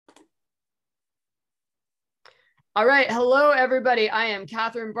All right. Hello, everybody. I am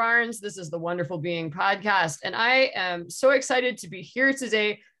Catherine Barnes. This is the Wonderful Being podcast. And I am so excited to be here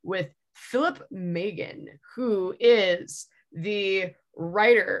today with Philip Megan, who is the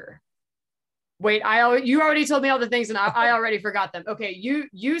writer. Wait, you already told me all the things and I already forgot them. Okay,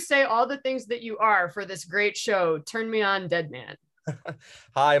 you say all the things that you are for this great show. Turn Me On, Dead Man.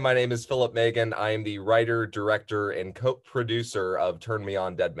 Hi, my name is Philip Megan. I am the writer, director, and co-producer of Turn Me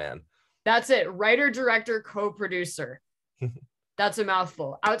On, Dead Man. That's it. Writer, director, co-producer. That's a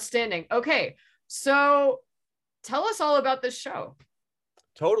mouthful. Outstanding. Okay, so tell us all about this show.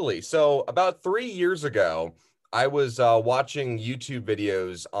 Totally. So about 3 years ago, I was watching YouTube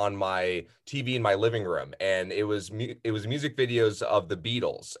videos on my TV in my living room, and it was music videos of the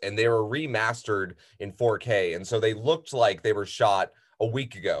Beatles, and they were remastered in 4K, and so they looked like they were shot a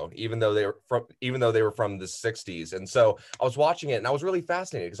week ago, even though they were from the 60s. And so I was watching it, and I was really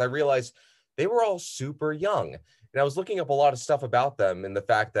fascinated because I realized they were all super young. And I was looking up a lot of stuff about them and the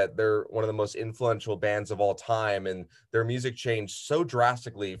fact that they're one of the most influential bands of all time, and their music changed so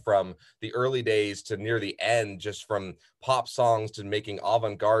drastically from the early days to near the end, just from pop songs to making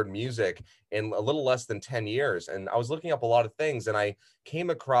avant-garde music in a little less than 10 years. And I was looking up a lot of things, and I came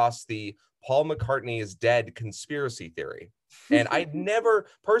across the Paul McCartney is dead conspiracy theory. And I'd never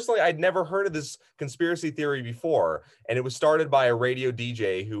heard of this conspiracy theory before. And it was started by a radio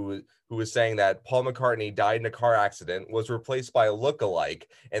DJ who was saying that Paul McCartney died in a car accident, was replaced by a look-alike.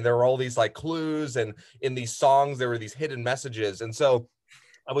 And there were all these like clues, and in these songs, there were these hidden messages. And so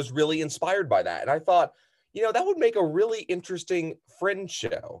I was really inspired by that. And I thought, that would make a really interesting Fringe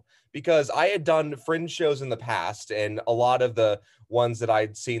show, because I had done Fringe shows in the past, and a lot of the ones that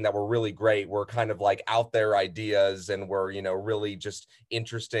I'd seen that were really great were kind of like out there ideas and were, really just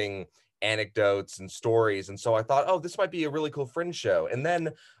interesting anecdotes and stories. And so I thought, oh, this might be a really cool Fringe show. And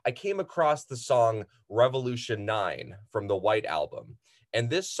then I came across the song Revolution 9 from the White Album. And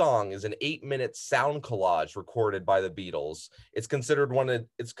this song is an 8-minute sound collage recorded by the Beatles. It's considered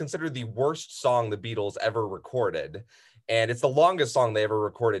the worst song the Beatles ever recorded. And it's the longest song they ever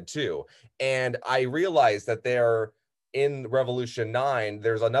recorded too. And I realized that in Revolution 9,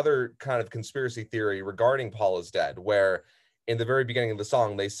 there's another kind of conspiracy theory regarding Paul is dead, where in the very beginning of the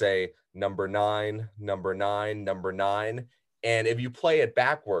song, they say number 9, number 9, number 9. And if you play it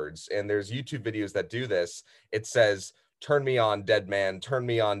backwards, and there's YouTube videos that do this, it says, turn me on, dead man, turn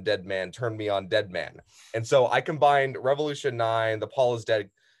me on, dead man, turn me on, dead man. And so I combined Revolution 9, the Paul is dead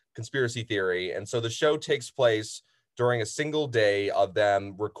conspiracy theory. And so the show takes place during a single day of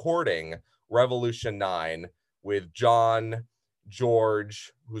them recording Revolution 9 with John,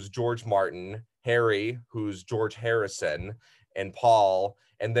 George, who's George Martin, Harry, who's George Harrison, and Paul,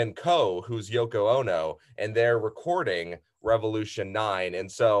 and then who's Yoko Ono, and they're recording Revolution 9.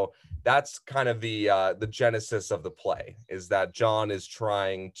 And so that's kind of the genesis of the play, is that John is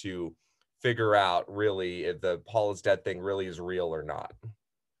trying to figure out really if the Paul is dead thing really is real or not.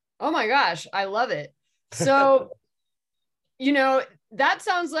 Oh my gosh, I love it. So, that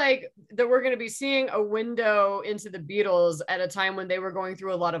sounds like that we're going to be seeing a window into the Beatles at a time when they were going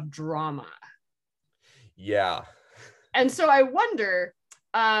through a lot of drama. Yeah. And so I wonder,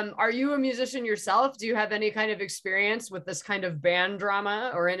 are you a musician yourself? Do you have any kind of experience with this kind of band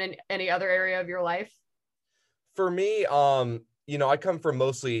drama or in any other area of your life? For me, I come from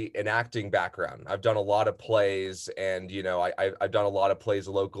mostly an acting background. I've done a lot of plays, and I've done a lot of plays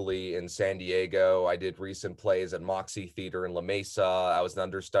locally in San Diego. I did recent plays at Moxie Theater in La Mesa. I was an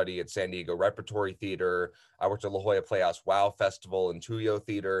understudy at San Diego Repertory Theater. I worked at La Jolla Playhouse Wow Festival and Tuyo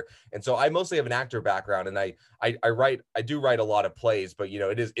Theater. And so I mostly have an actor background, and I do write a lot of plays, but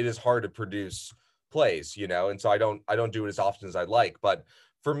it is hard to produce plays, and so I don't do it as often as I'd like. But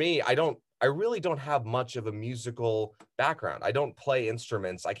for me, I really don't have much of a musical background. I don't play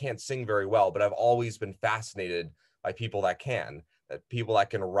instruments. I can't sing very well, but I've always been fascinated by people that people that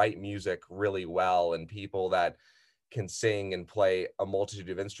can write music really well, and people that can sing and play a multitude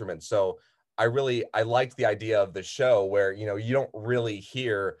of instruments. So I liked the idea of the show where, you don't really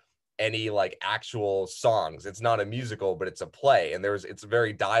hear any like actual songs. It's not a musical, but it's a play, and it's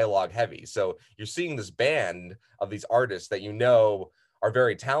very dialogue heavy. So you're seeing this band of these artists that are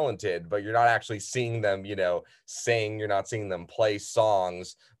very talented, but you're not actually seeing them, sing. You're not seeing them play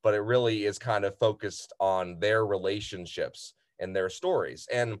songs, but it really is kind of focused on their relationships and their stories.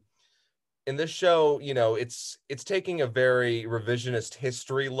 And in this show, it's taking a very revisionist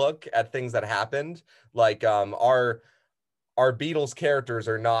history look at things that happened. Like our Beatles characters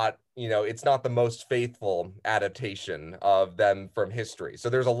are not, it's not the most faithful adaptation of them from history. So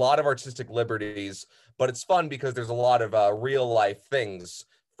there's a lot of artistic liberties, but it's fun because there's a lot of real life things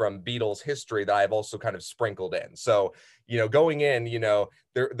from Beatles history that I've also kind of sprinkled in. So, going in,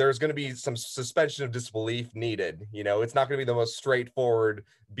 there's going to be some suspension of disbelief needed. It's not going to be the most straightforward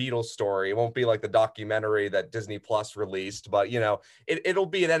Beatles story. It won't be like the documentary that Disney Plus released, but it'll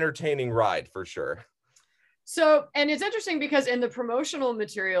be an entertaining ride for sure. So, and it's interesting because in the promotional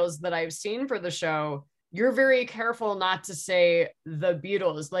materials that I've seen for the show, you're very careful not to say the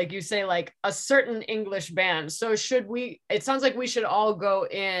Beatles. Like you say, like a certain English band. So it sounds like we should all go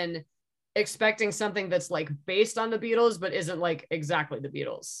in expecting something that's like based on the Beatles, but isn't like exactly the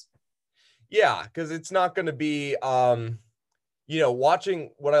Beatles. Yeah, because it's not going to be,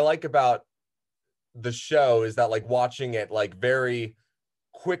 watching, what I like about the show is that like watching it like very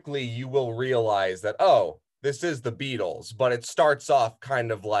quickly, you will realize that, oh, this is the Beatles, but it starts off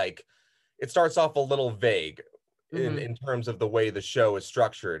a little vague in terms of the way the show is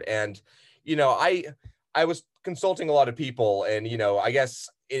structured. And, I was consulting a lot of people, and, I guess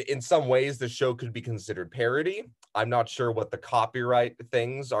in some ways the show could be considered parody. I'm not sure what the copyright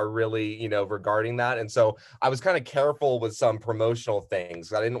things are really, regarding that. And so I was kind of careful with some promotional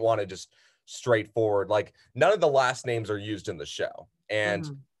things. I didn't want to just straightforward, like none of the last names are used in the show. And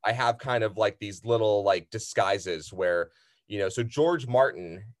I have kind of like these little like disguises where, so George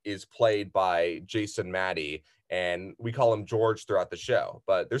Martin is played by Jason Maddie, and we call him George throughout the show.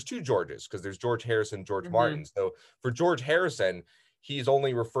 But there's two Georges because there's George Harrison, George Martin. So for George Harrison, he's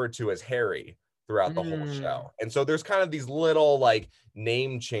only referred to as Harry throughout the whole show. And so there's kind of these little like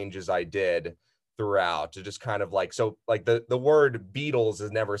name changes I did throughout to just kind of like, so like the word Beatles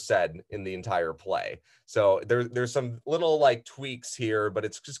is never said in the entire play. So there's some little like tweaks here, but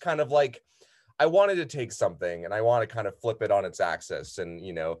it's just kind of like, I wanted to take something and I want to kind of flip it on its axis and,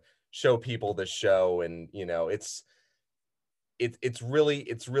 show people the show. And, it's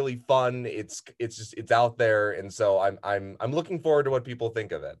really fun. It's out there. And so I'm looking forward to what people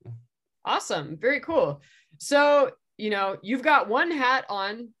think of it. Awesome. Very cool. So, you've got one hat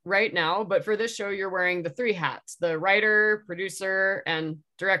on right now, but for this show, you're wearing the three hats, the writer, producer, and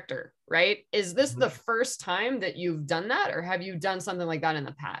director, right? Is this the first time that you've done that, or have you done something like that in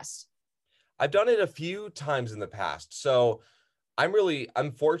the past? I've done it a few times in the past. So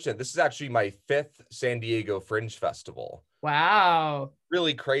I'm fortunate. This is actually my 5th San Diego Fringe Festival. Wow.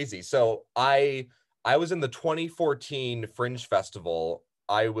 Really crazy. So I was in the 2014 Fringe Festival.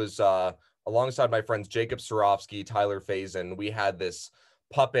 I was alongside my friends Jacob Surofsky, Tyler Faison. We had this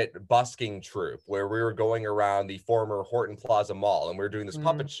puppet busking troupe where we were going around the former Horton Plaza Mall and we were doing this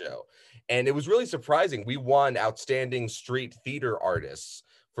puppet show. And it was really surprising. We won Outstanding Street Theater Artists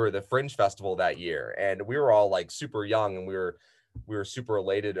for the Fringe Festival that year. And we were all like super young and we were super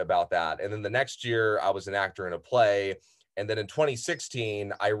elated about that. And then the next year I was an actor in a play. And then in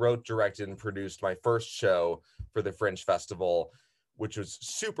 2016, I wrote, directed, and produced my first show for the Fringe Festival, which was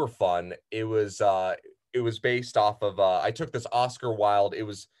super fun. It was based off of I took this Oscar Wilde. It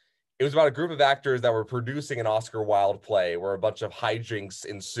was about a group of actors that were producing an Oscar Wilde play where a bunch of hijinks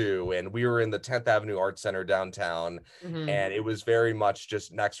ensue, and we were in the 10th Avenue Arts Center downtown, and it was very much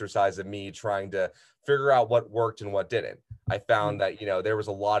just an exercise of me trying to figure out what worked and what didn't. I found that there was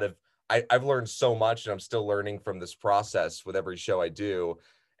a lot of I've learned so much, and I'm still learning from this process with every show I do.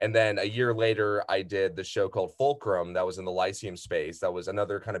 And then a year later, I did the show called Fulcrum that was in the Lyceum space. That was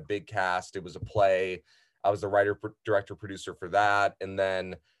another kind of big cast. It was a play. I was the writer, director, producer for that. And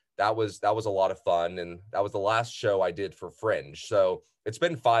then that was a lot of fun. And that was the last show I did for Fringe. So it's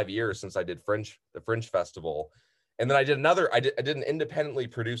been 5 years since I did the Fringe Festival. And then I did an independently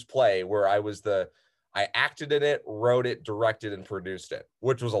produced play where I acted in it, wrote it, directed, and produced it,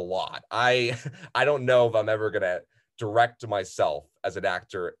 which was a lot. I don't know if I'm ever gonna direct myself as an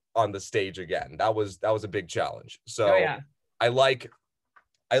actor on the stage again. That was a big challenge. So I like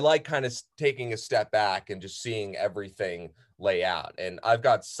kind of taking a step back and just seeing everything lay out. And I've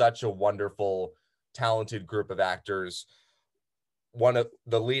got such a wonderful, talented group of actors. One of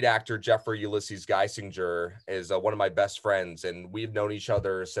the lead actor, Jeffrey Ulysses Geisinger, is one of my best friends, and we've known each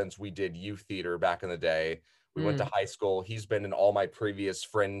other since we did youth theater back in the day. We went to high school. He's been in all my previous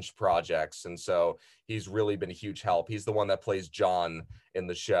Fringe projects, and so he's really been a huge help. He's the one that plays John in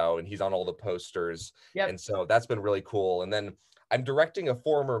the show, and he's on all the posters. And so that's been really cool. And then I'm directing a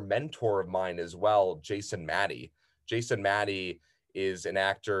former mentor of mine as well, Jason Maddie. Jason Maddie is an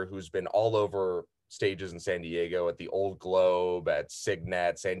actor who's been all over stages in San Diego, at the Old Globe, at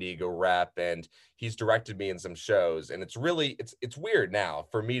Signet, San Diego Rep, and he's directed me in some shows. And it's weird now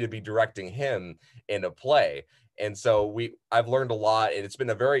for me to be directing him in a play. And so I've learned a lot, and it's been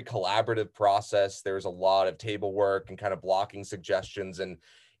a very collaborative process. There's a lot of table work and kind of blocking suggestions, and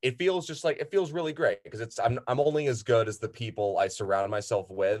it feels just like, it feels really great because I'm only as good as the people I surround myself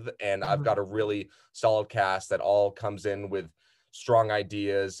with, and I've got a really solid cast that all comes in with strong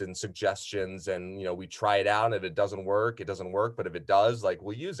ideas and suggestions, and we try it out, and if it doesn't work, it doesn't work, but if it does, like,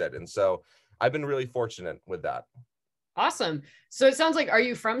 we'll use it. And so I've been really fortunate with that. Awesome. So it sounds like, are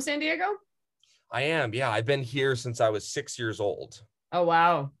you from San Diego? I am. Yeah, I've been here since I was 6 years old. Oh,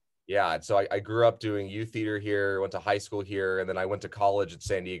 wow. Yeah, and so I grew up doing youth theater here, went to high school here, and then I went to college at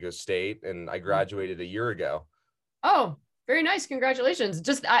San Diego State, and I graduated a year ago. Oh, very nice. Congratulations.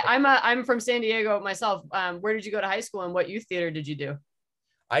 Just I'm from San Diego myself. Where did you go to high school, and what youth theater did you do?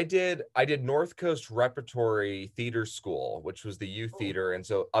 I did North Coast Repertory Theater School, which was the youth theater, and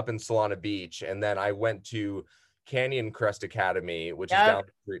so up in Solana Beach, and then I went to Canyon Crest Academy, which is down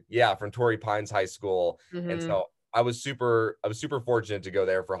the street, yeah, from Torrey Pines High School. And so I was super fortunate to go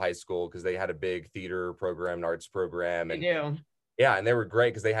there for high school because they had a big theater program, an arts program, and yeah, and they were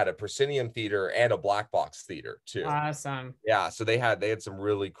great because they had a proscenium theater and a black box theater too. Awesome. Yeah, so they had some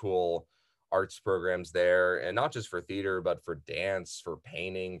really cool arts programs there, and not just for theater, but for dance, for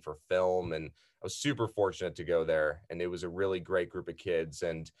painting, for film. And I was super fortunate to go there, and it was a really great group of kids.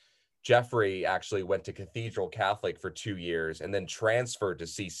 And Jeffrey actually went to Cathedral Catholic for 2 years and then transferred to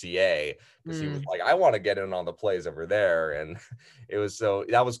CCA because he was like, I want to get in on the plays over there. And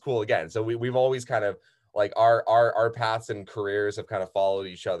that was cool again. So we've always kind of like our paths and careers have kind of followed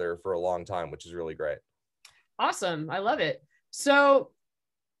each other for a long time, which is really great. Awesome. I love it. So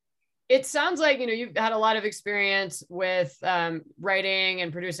it sounds like, you've had a lot of experience with writing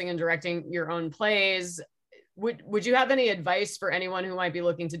and producing and directing your own plays. Would you have any advice for anyone who might be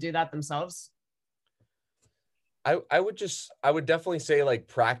looking to do that themselves? I would definitely say, like,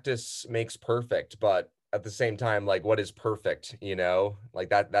 practice makes perfect, but at the same time, like, what is perfect, like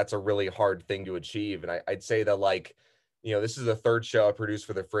that's a really hard thing to achieve. And I'd say that, like, this is the third show I produced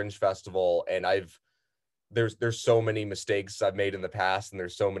for the Fringe Festival, and there's so many mistakes I've made in the past, and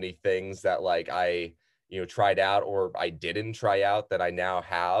there's so many things that, like, I tried out or I didn't try out that I now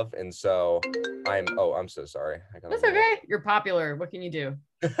have. And so I'm so sorry. That's okay. You're popular. What can you do?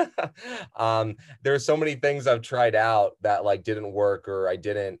 There's so many things I've tried out that, like, didn't work or I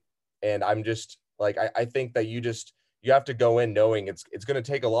didn't. And I'm just like, I think that you have to go in knowing it's going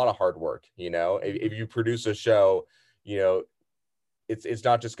to take a lot of hard work. If you produce a show, it's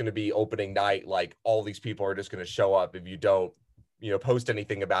not just going to be opening night. Like, all these people are just going to show up if you don't post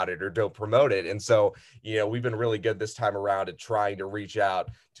anything about it or don't promote it. And so, we've been really good this time around at trying to reach out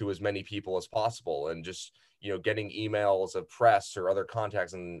to as many people as possible, and just, getting emails of press or other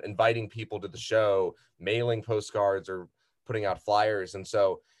contacts and inviting people to the show, mailing postcards or putting out flyers. And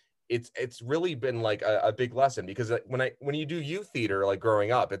so it's really been like a big lesson, because when you do youth theater, like,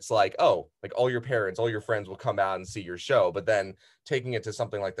 growing up, it's like, oh, like, all your parents, all your friends will come out and see your show. But then taking it to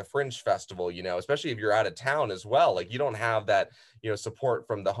something like the Fringe Festival, especially if you're out of town as well, like, you don't have that, support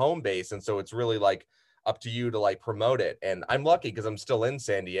from the home base. And so it's really, like, up to you to, like, promote it. And I'm lucky because I'm still in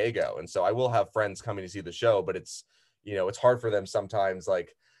San Diego. And so I will have friends coming to see the show, but it's hard for them sometimes.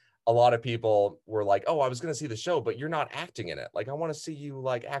 Like, a lot of people were like, oh, I was going to see the show, but you're not acting in it. Like, I want to see you,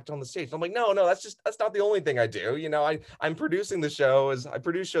 like, act on the stage. And I'm like, no, that's not the only thing I do. I'm producing the show, I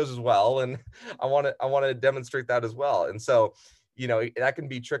produce shows as well. And I want to demonstrate that as well. And so, that can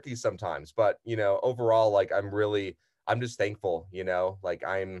be tricky sometimes, but, overall, like, I'm just thankful, like,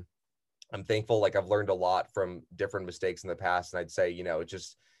 I'm thankful. Like, I've learned a lot from different mistakes in the past. And I'd say,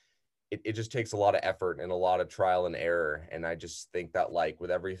 it just takes a lot of effort and a lot of trial and error. And I just think that, like, with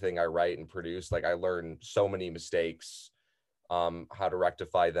everything I write and produce, like, I learned so many mistakes, how to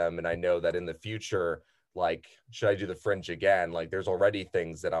rectify them. And I know that in the future, like, should I do the Fringe again? Like, there's already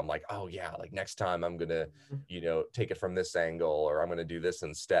things that I'm like, oh yeah, like, next time I'm going to, take it from this angle, or I'm going to do this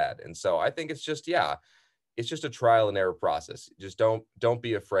instead. And so I think it's just a trial and error process. Just don't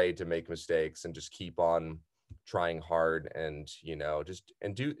be afraid to make mistakes, and just keep on trying hard, and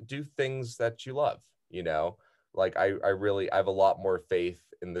do things that you love. Like, I have a lot more faith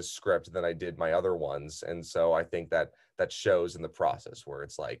in this script than I did my other ones. And so I think that shows in the process, where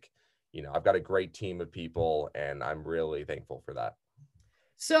it's like, I've got a great team of people, and I'm really thankful for that.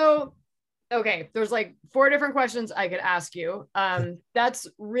 So, okay, there's like 4 different questions I could ask you. That's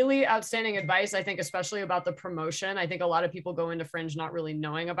really outstanding advice, I think, especially about the promotion. I think a lot of people go into Fringe not really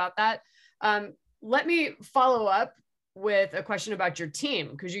knowing about that. Let me follow up with a question about your team,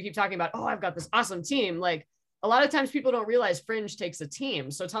 because you keep talking about, oh, I've got this awesome team. Like, a lot of times people don't realize Fringe takes a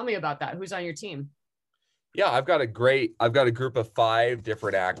team. So tell me about that. Who's on your team? Yeah, I've got a group of 5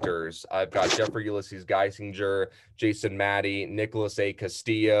 different actors. I've got Jeffrey Ulysses Geisinger, Jason Maddie, Nicholas A.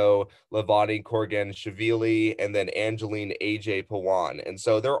 Castillo, Lavani Corgan Shavili, and then Angeline AJ Pawan. And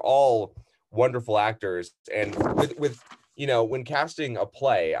so they're all wonderful actors. And with when casting a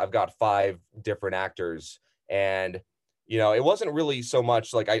play, I've got 5 different actors. And it wasn't really so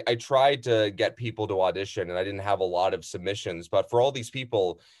much like I tried to get people to audition and I didn't have a lot of submissions, but for all these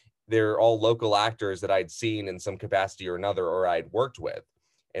people, they're all local actors that I'd seen in some capacity or another, or I'd worked with.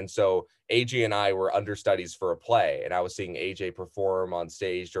 And so AJ and I were understudies for a play, and I was seeing AJ perform on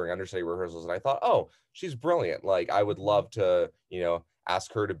stage during understudy rehearsals. And I thought, oh, she's brilliant. Like, I would love to,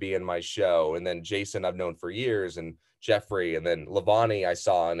 ask her to be in my show. And then Jason, I've known for years, and Jeffrey, and then Lavani, I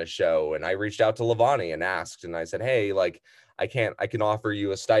saw in a show, and I reached out to Lavani and asked, and I said, hey, like, I can offer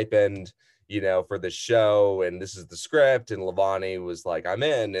you a stipend for the show, and this is the script. And Lavani was like, I'm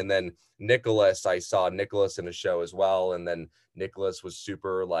in. And then Nicholas, I saw Nicholas in a show as well. And then Nicholas was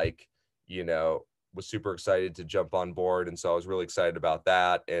super was super excited to jump on board. And so I was really excited about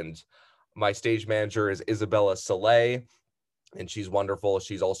that. And my stage manager is Isabella Soleil, and she's wonderful.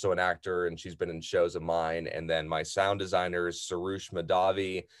 She's also an actor, and she's been in shows of mine. And then my sound designer is Sarush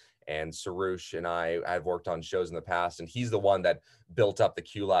Madavi, and Sarush and I have worked on shows in the past, and he's the one that built up the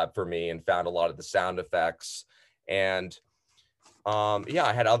Q Lab for me and found a lot of the sound effects. And yeah,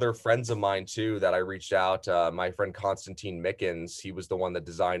 I had other friends of mine too that I reached out. My friend Constantine Mickens, he was the one that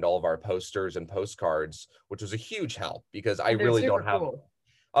designed all of our posters and postcards, which was a huge help because I They're really super don't have. cool.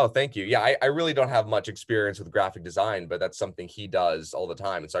 Oh, thank you. Yeah, I really don't have much experience with graphic design, but that's something he does all the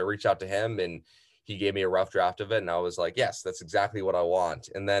time. And so I reached out to him, and he gave me a rough draft of it. And I was like, yes, that's exactly what I want.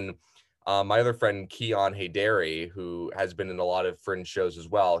 And then my other friend, Keon Haydari, who has been in a lot of fringe shows as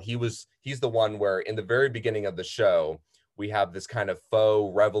well, he's the one where in the very beginning of the show, we have this kind of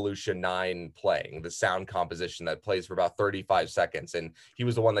faux Revolution 9 playing, the sound composition that plays for about 35 seconds. And he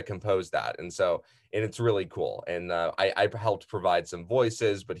was the one that composed that. And it's really cool. And I helped provide some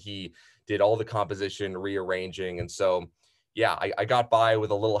voices, but he did all the composition, rearranging. And so, yeah, I got by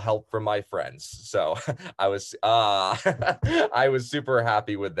with a little help from my friends. So I was I was super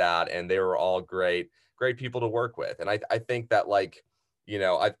happy with that. And they were all great people to work with. And I think that, like,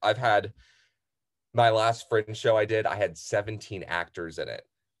 I've had my last fringe show I had 17 actors in it,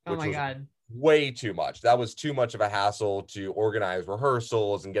 Oh which my was God. way too much. That was too much of a hassle to organize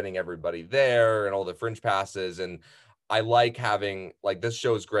rehearsals and getting everybody there and all the fringe passes. And I like having, like, this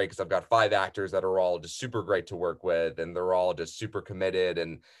show is great because I've got 5 actors that are all just super great to work with, and they're all just super committed,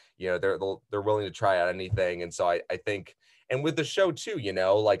 and they're willing to try out anything. And so I think, and with the show too,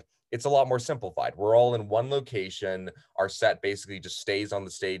 like, it's a lot more simplified. We're all in one location. Our set basically just stays on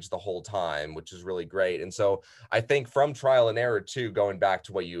the stage the whole time, which is really great. And so I think from trial and error too, going back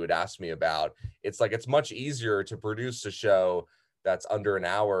to what you had asked me about, it's like, it's much easier to produce a show that's under an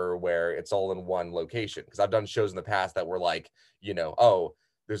hour where it's all in one location. Because I've done shows in the past that were like, oh,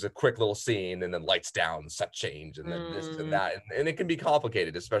 there's a quick little scene and then lights down, set change, and then this and that. And it can be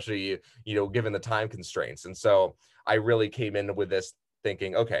complicated, especially, given the time constraints. And so I really came in with this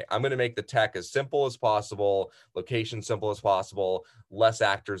thinking, okay, I'm going to make the tech as simple as possible, location simple as possible, less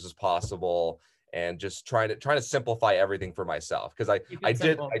actors as possible, and just trying to simplify everything for myself. Because Keep I it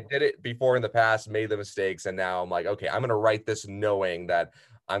did simple. it before in the past, made the mistakes, and now I'm like, okay, I'm going to write this knowing that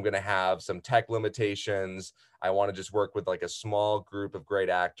I'm going to have some tech limitations. I want to just work with like a small group of great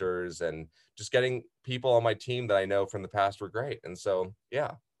actors, and just getting people on my team that I know from the past were great. And so, yeah,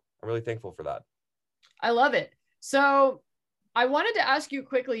 I'm really thankful for that. I love it. So I wanted to ask you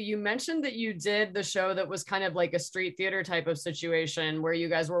quickly, you mentioned that you did the show that was kind of like a street theater type of situation where you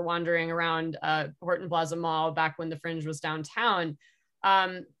guys were wandering around Horton Plaza Mall back when the Fringe was downtown.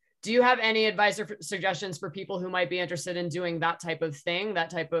 Do you have any advice or suggestions for people who might be interested in doing that type of thing, that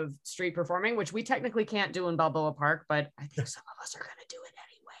type of street performing, which we technically can't do in Balboa Park, but I think some of us are going to do it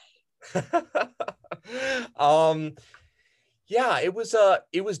anyway. Yeah, it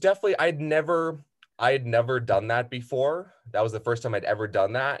was definitely, I had never done that before. That was the first time I'd ever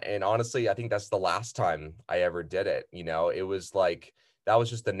done that. And honestly, I think that's the last time I ever did it. It was like, that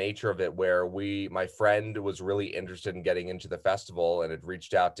was just the nature of it, where my friend was really interested in getting into the festival and had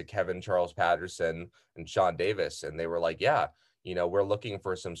reached out to Kevin Charles Patterson and Sean Davis. And they were like, yeah, we're looking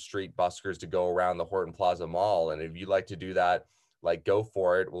for some street buskers to go around the Horton Plaza Mall. And if you'd like to do that, like, go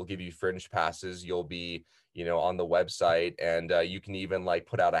for it. We'll give you fringe passes. You'll be, on the website, and you can even like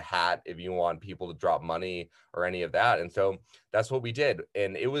put out a hat if you want people to drop money or any of that. And so that's what we did.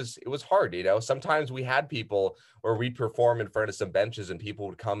 And it was hard. Sometimes we had people where we'd perform in front of some benches and people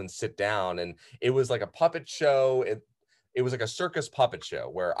would come and sit down, and it was like a puppet show. it was like a circus puppet show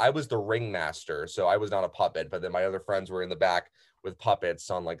where I was the ringmaster. So I was not a puppet, but then my other friends were in the back with puppets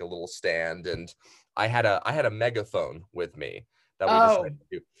on like a little stand. And I had a megaphone with me that we Oh, decided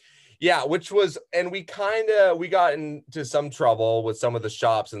to do. Yeah, which was, and we got into some trouble with some of the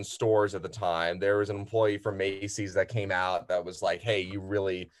shops and stores at the time. There was an employee from Macy's that came out that was like, "Hey, you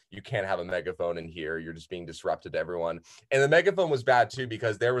can't have a megaphone in here. You're just being disruptive to everyone." And the megaphone was bad too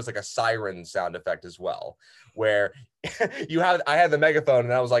because there was like a siren sound effect as well, where I had the megaphone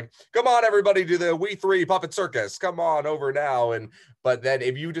and I was like, "Come on, everybody, to the We Three Puppet Circus. Come on over now." And but then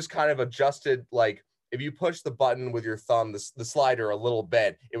if you just kind of adjusted like if you push the button with your thumb, the slider a little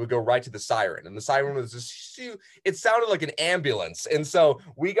bit, it would go right to the siren. And the siren was just, it sounded like an ambulance. And so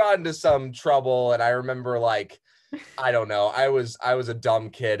we got into some trouble. And I remember like, I don't know, I was a dumb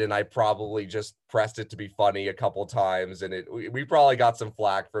kid and I probably just pressed it to be funny a couple times. And we probably got some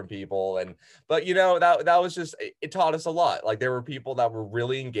flack from people. But you know, that was just, it taught us a lot. Like there were people that were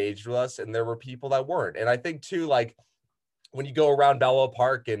really engaged with us and there were people that weren't. And I think too, like, when you go around Balboa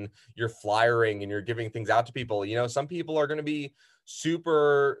Park and you're flyering and you're giving things out to people, you know, some people are going to be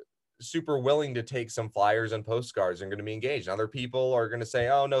super, super willing to take some flyers and postcards and going to be engaged. Other people are going to say,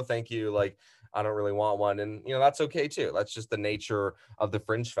 "Oh, no, thank you. Like, I don't really want one." And, you know, that's okay too. That's just the nature of the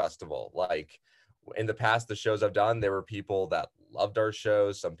Fringe Festival. Like in the past, the shows I've done, there were people that loved our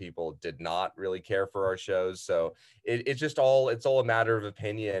shows. Some people did not really care for our shows. So it's all a matter of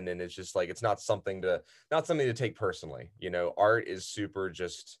opinion. And it's just like, it's not something to take personally. You know, art is super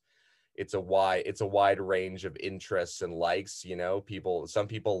just, it's a wide range of interests and likes. You know, some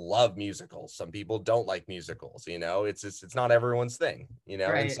people love musicals, some people don't like musicals. You know, it's not everyone's thing, you know.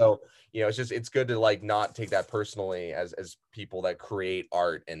 And right. so, you know, it's good to like not take that personally as people that create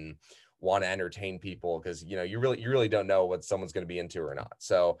art and want to entertain people, because you know you really don't know what someone's going to be into or not.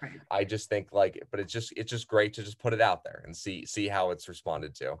 So Right. I just think like, but it's just great to just put it out there and see how it's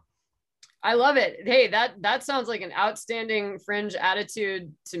responded to. I love it. Hey, that sounds like an outstanding Fringe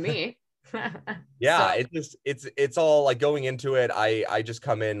attitude to me. Yeah, So it's all like going into it. I just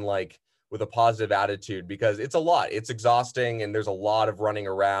come in like with a positive attitude because it's a lot. It's exhausting and there's a lot of running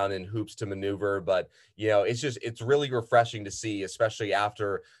around and hoops to maneuver. But you know, it's really refreshing to see, especially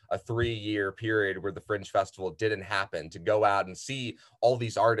after a 3-year period where the Fringe Festival didn't happen, to go out and see all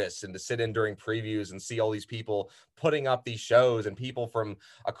these artists and to sit in during previews and see all these people putting up these shows and people from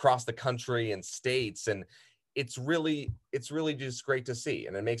across the country and states. And it's really just great to see,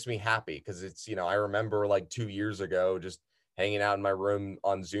 and it makes me happy because it's, you know, I remember like 2 years ago just hanging out in my room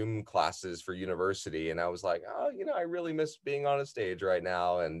on Zoom classes for university, and I was like, oh, you know, I really miss being on a stage right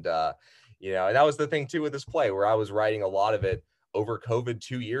now. And you know, and that was the thing too with this play, where I was writing a lot of it over COVID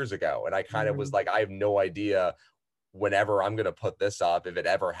 2 years ago, and I kind of was like, I have no idea whenever I'm going to put this up, if it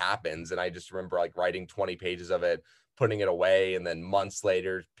ever happens. And I just remember like writing 20 pages of it, putting it away, and then months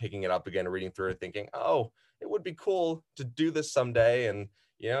later picking it up again, reading through it, thinking, oh, it would be cool to do this someday. And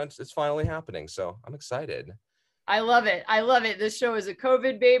you know, it's finally happening, so I'm excited. I love it. I love it. This show is a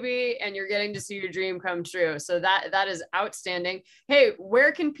COVID baby and you're getting to see your dream come true. So that is outstanding. Hey,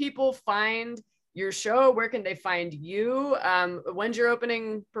 where can people find your show? Where can they find you? When's your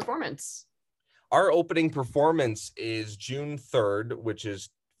opening performance? Our opening performance is June 3rd, which is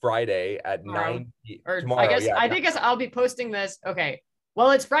Friday at Tomorrow. 9 Or tomorrow. Yeah. I think I'll be posting this. Okay.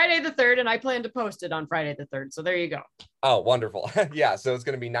 Well, it's Friday the 3rd and I plan to post it on Friday the 3rd. So there you go. Oh, wonderful. Yeah. So it's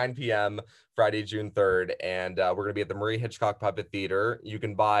going to be 9 p.m. Friday, June 3rd. And we're going to be at the Marie Hitchcock Puppet Theater. You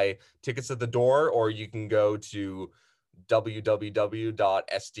can buy tickets at the door, or you can go to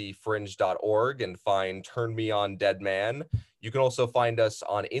www.sdfringe.org and find Turn Me On Dead Man. You can also find us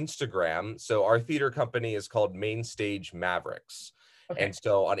on Instagram. So our theater company is called Mainstage Mavericks. Okay. And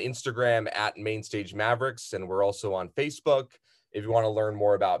so on Instagram at Mainstage Mavericks, and we're also on Facebook. If you want to learn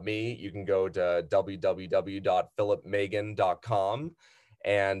more about me, you can go to www.philipmagan.com.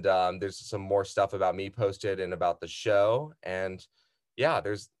 And there's some more stuff about me posted and about the show. And yeah,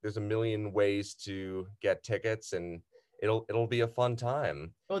 there's a million ways to get tickets, and it'll be a fun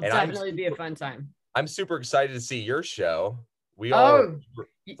time. It'll And definitely be a fun time. I'm super excited to see your show. We all are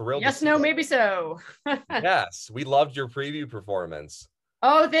thrilled. Yes, no, maybe so. Yes, we loved your preview performance.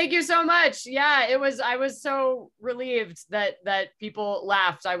 Oh, thank you so much. Yeah, I was so relieved that people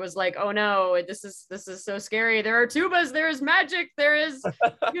laughed. I was like, oh no, this is so scary. There are tubas, there is magic, there is,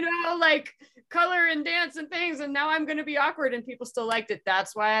 you know, like color and dance and things. And now I'm gonna be awkward, and people still liked it.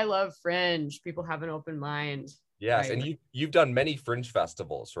 That's why I love Fringe. People have an open mind. Yes, right? And you've done many Fringe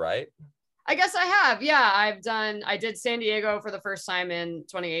festivals, right? I guess I have. Yeah, I did San Diego for the first time in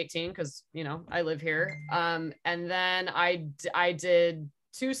 2018 because, you know, I live here. And then I did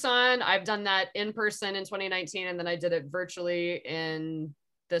Tucson. I've done that in person in 2019, and then I did it virtually in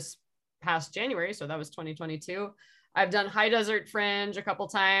this past January. So that was 2022. I've done High Desert Fringe a couple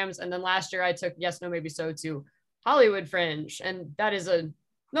times. And then last year I took Yes, No, Maybe So to Hollywood Fringe. And that is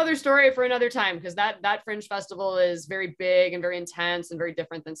another story for another time, because that Fringe Festival is very big and very intense and very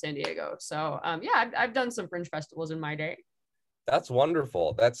different than San Diego. So yeah, I've done some Fringe festivals in my day. That's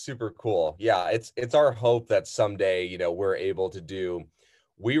wonderful. That's super cool. Yeah, it's our hope that someday, you know, we're able to do.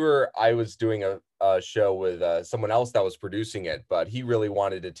 I was doing a show with someone else that was producing it, but he really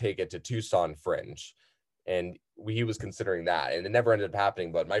wanted to take it to Tucson Fringe, and he was considering that, and it never ended up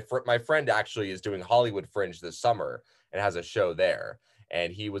happening. But my friend actually is doing Hollywood Fringe this summer and has a show there,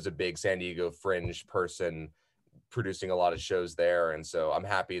 and he was a big San Diego Fringe person, producing a lot of shows there, and so I'm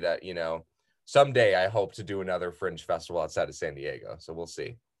happy that, you know, someday I hope to do another Fringe festival outside of San Diego. So we'll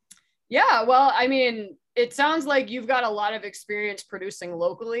see. Yeah, well, I mean, it sounds like you've got a lot of experience producing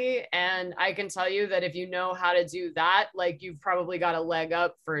locally. And I can tell you that if you know how to do that, like you've probably got a leg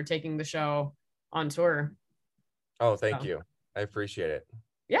up for taking the show on tour. Oh, thank you. I appreciate it.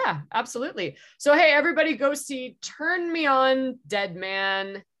 Yeah, absolutely. So, hey, everybody go see Turn Me On, Dead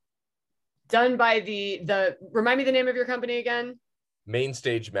Man, done by remind me the name of your company again. Main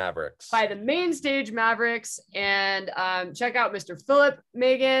Stage Mavericks. By the Main Stage Mavericks. And check out Mr. Philip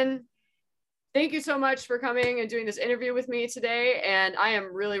Magen. Thank you so much for coming and doing this interview with me today. And I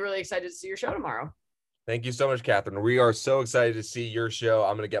am really, really excited to see your show tomorrow. Thank you so much, Catherine. We are so excited to see your show.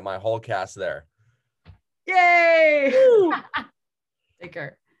 I'm going to get my whole cast there. Yay! Take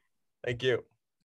care. Thank you.